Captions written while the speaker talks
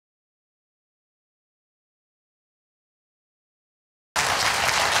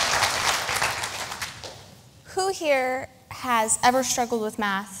here has ever struggled with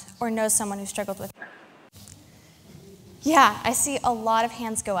math or knows someone who struggled with math? Yeah, I see a lot of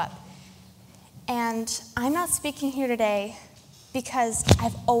hands go up. And I'm not speaking here today because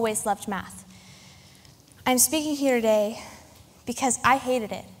I've always loved math. I'm speaking here today because I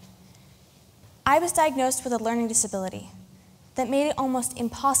hated it. I was diagnosed with a learning disability that made it almost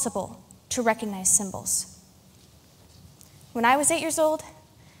impossible to recognize symbols. When I was 8 years old,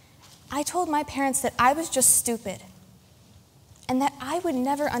 I told my parents that I was just stupid and that I would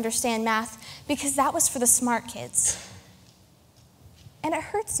never understand math because that was for the smart kids. And it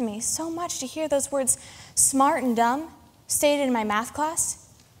hurts me so much to hear those words, smart and dumb, stated in my math class,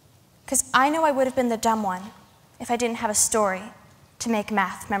 because I know I would have been the dumb one if I didn't have a story to make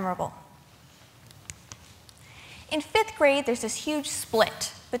math memorable. In 5th grade, there's this huge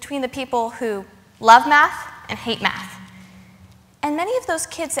split between the people who love math and hate math. And many of those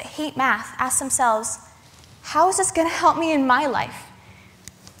kids that hate math ask themselves, how is this going to help me in my life?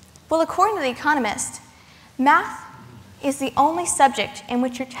 Well, according to The Economist, math is the only subject in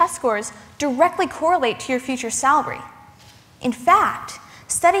which your test scores directly correlate to your future salary. In fact,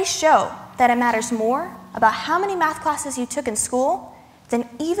 studies show that it matters more about how many math classes you took in school than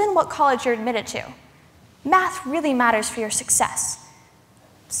even what college you're admitted to. Math really matters for your success.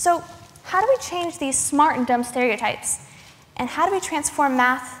 So how do we change these smart and dumb stereotypes? And how do we transform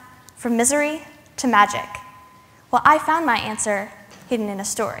math from misery to magic? Well, I found my answer hidden in a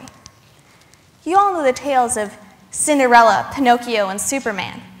story. You all know the tales of Cinderella, Pinocchio, and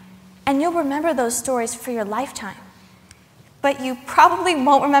Superman, and you'll remember those stories for your lifetime. But you probably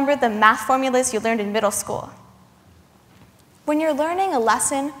won't remember the math formulas you learned in middle school. When you're learning a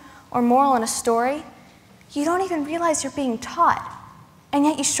lesson or moral in a story, you don't even realize you're being taught, and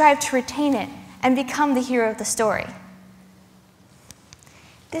yet you strive to retain it and become the hero of the story.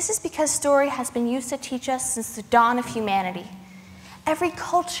 This is because story has been used to teach us since the dawn of humanity. Every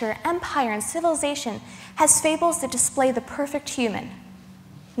culture, empire, and civilization has fables that display the perfect human,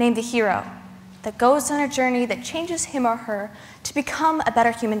 named the hero, that goes on a journey that changes him or her to become a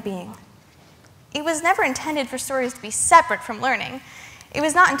better human being. It was never intended for stories to be separate from learning. It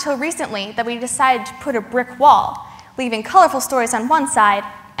was not until recently that we decided to put a brick wall, leaving colorful stories on one side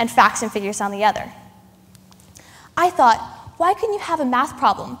and facts and figures on the other. I thought, why couldn't you have a math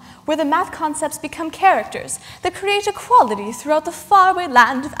problem where the math concepts become characters that create equality throughout the faraway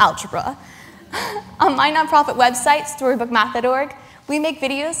land of algebra? On my nonprofit website, StorybookMath.org, we make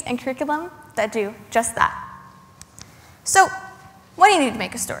videos and curriculum that do just that. So, what do you need to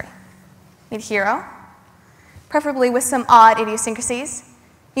make a story? You need a hero, preferably with some odd idiosyncrasies.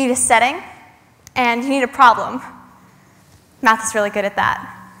 You need a setting, and you need a problem. Math is really good at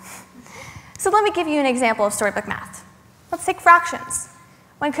that. So let me give you an example of Storybook Math. Let's take fractions.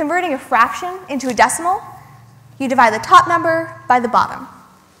 When converting a fraction into a decimal, you divide the top number by the bottom.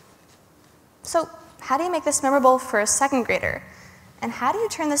 So how do you make this memorable for a 2nd grader? And how do you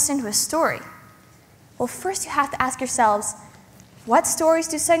turn this into a story? Well, first you have to ask yourselves, what stories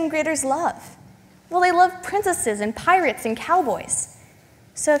do 2nd graders love? Well, they love princesses and pirates and cowboys.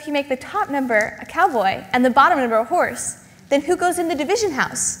 So if you make the top number a cowboy and the bottom number a horse, then who goes in the division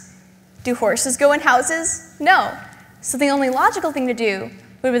house? Do horses go in houses? No. So the only logical thing to do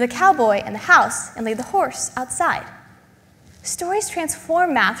would be the cowboy in the house and leave the horse outside. Stories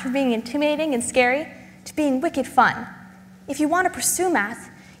transform math from being intimidating and scary to being wicked fun. If you want to pursue math,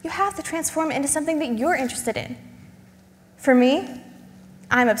 you have to transform it into something that you're interested in. For me,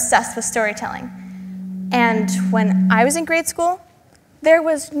 I'm obsessed with storytelling. And when I was in grade school, there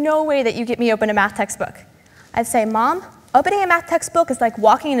was no way that you get me to open a math textbook. I'd say, Mom, opening a math textbook is like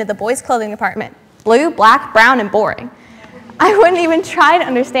walking into the boys' clothing department. Blue, black, brown, and boring. I wouldn't even try to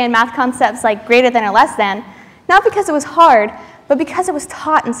understand math concepts like greater than or less than, not because it was hard, but because it was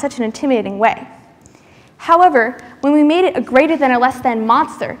taught in such an intimidating way. However, when we made it a greater than or less than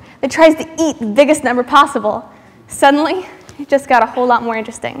monster that tries to eat the biggest number possible, suddenly it just got a whole lot more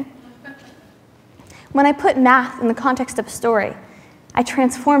interesting. When I put math in the context of a story, I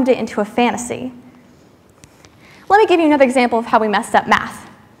transformed it into a fantasy. Let me give you another example of how we messed up math.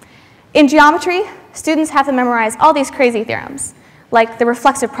 In geometry, students have to memorize all these crazy theorems, like the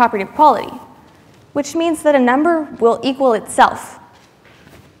reflexive property of equality, which means that a number will equal itself.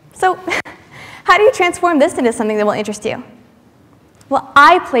 So how do you transform this into something that will interest you? Well,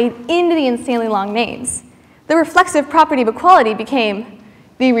 I played into the insanely long names. The reflexive property of equality became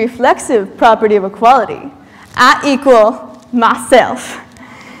the reflexive property of equality at equal myself.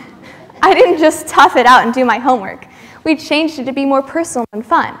 I didn't just tough it out and do my homework. We changed it to be more personal and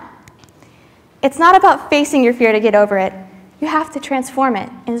fun. It's not about facing your fear to get over it. You have to transform it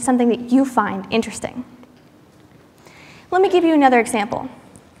into something that you find interesting. Let me give you another example.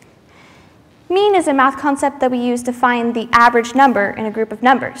 Mean is a math concept that we use to find the average number in a group of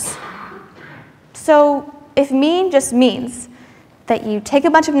numbers. So if mean just means that you take a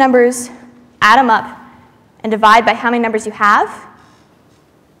bunch of numbers, add them up, and divide by how many numbers you have,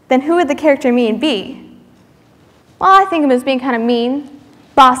 then who would the character mean be? Well, I think of him as being kind of mean,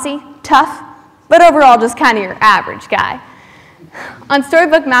 bossy, tough, but overall just kind of your average guy. On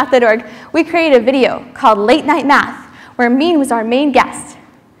StorybookMath.org, we created a video called Late Night Math, where Mean was our main guest.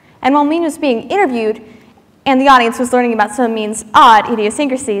 And while Mean was being interviewed, and the audience was learning about some of Mean's odd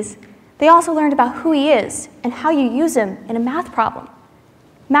idiosyncrasies, they also learned about who he is and how you use him in a math problem.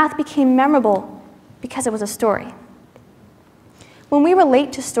 Math became memorable because it was a story. When we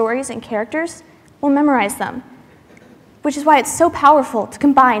relate to stories and characters, we'll memorize them, which is why it's so powerful to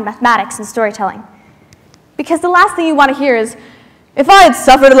combine mathematics and storytelling. Because the last thing you want to hear is, if I had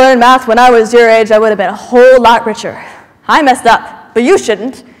suffered to learn math when I was your age, I would have been a whole lot richer. I messed up, but you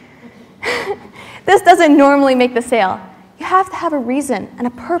shouldn't. This doesn't normally make the sale. You have to have a reason and a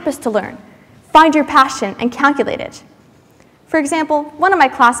purpose to learn. Find your passion and calculate it. For example, one of my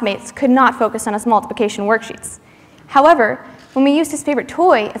classmates could not focus on his multiplication worksheets. However, when we used his favorite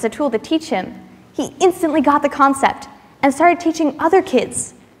toy as a tool to teach him, he instantly got the concept and started teaching other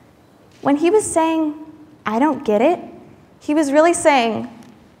kids. When he was saying, "I don't get it," he was really saying,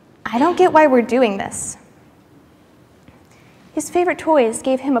 "I don't get why we're doing this." His favorite toys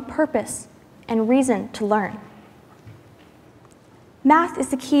gave him a purpose and reason to learn. Math is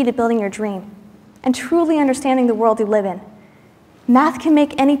the key to building your dream and truly understanding the world you live in. Math can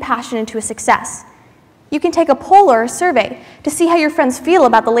make any passion into a success. You can take a poll or a survey to see how your friends feel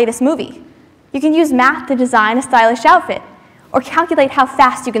about the latest movie. You can use math to design a stylish outfit or calculate how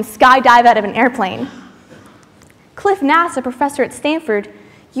fast you can skydive out of an airplane. Cliff Nass, a professor at Stanford,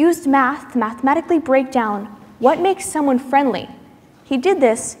 used math to mathematically break down what makes someone friendly. He did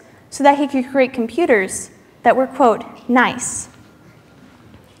this so that he could create computers that were, quote, nice.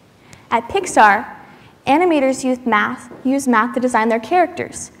 At Pixar, animators used math to design their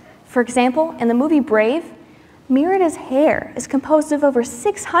characters. For example, in the movie Brave, Merida's hair is composed of over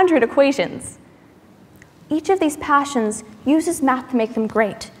 600 equations. Each of these passions uses math to make them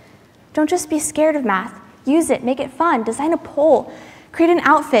great. Don't just be scared of math. Use it, make it fun, design a poll, create an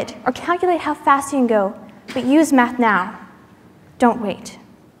outfit, or calculate how fast you can go, but use math now. Don't wait.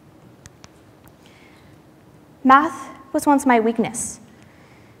 Math was once my weakness.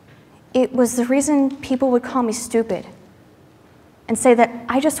 It was the reason people would call me stupid and say that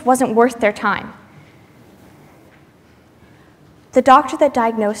I just wasn't worth their time. The doctor that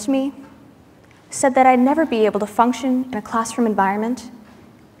diagnosed me said that I'd never be able to function in a classroom environment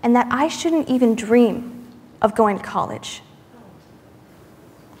and that I shouldn't even dream of going to college.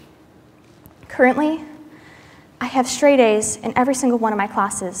 Currently, I have straight A's in every single one of my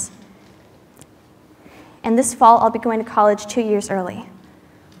classes. And this fall, I'll be going to college 2 years early.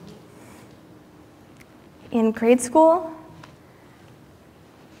 In grade school,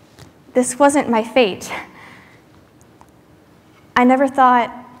 this wasn't my fate. I never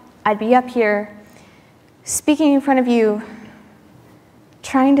thought I'd be up here speaking in front of you,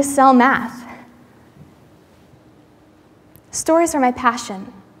 trying to sell math. Stories are my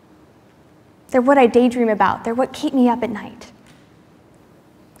passion. They're what I daydream about. They're what keep me up at night.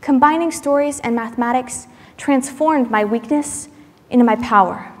 Combining stories and mathematics transformed my weakness into my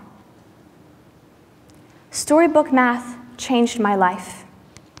power. Storybook Math changed my life,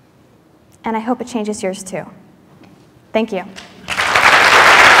 and I hope it changes yours too. Thank you.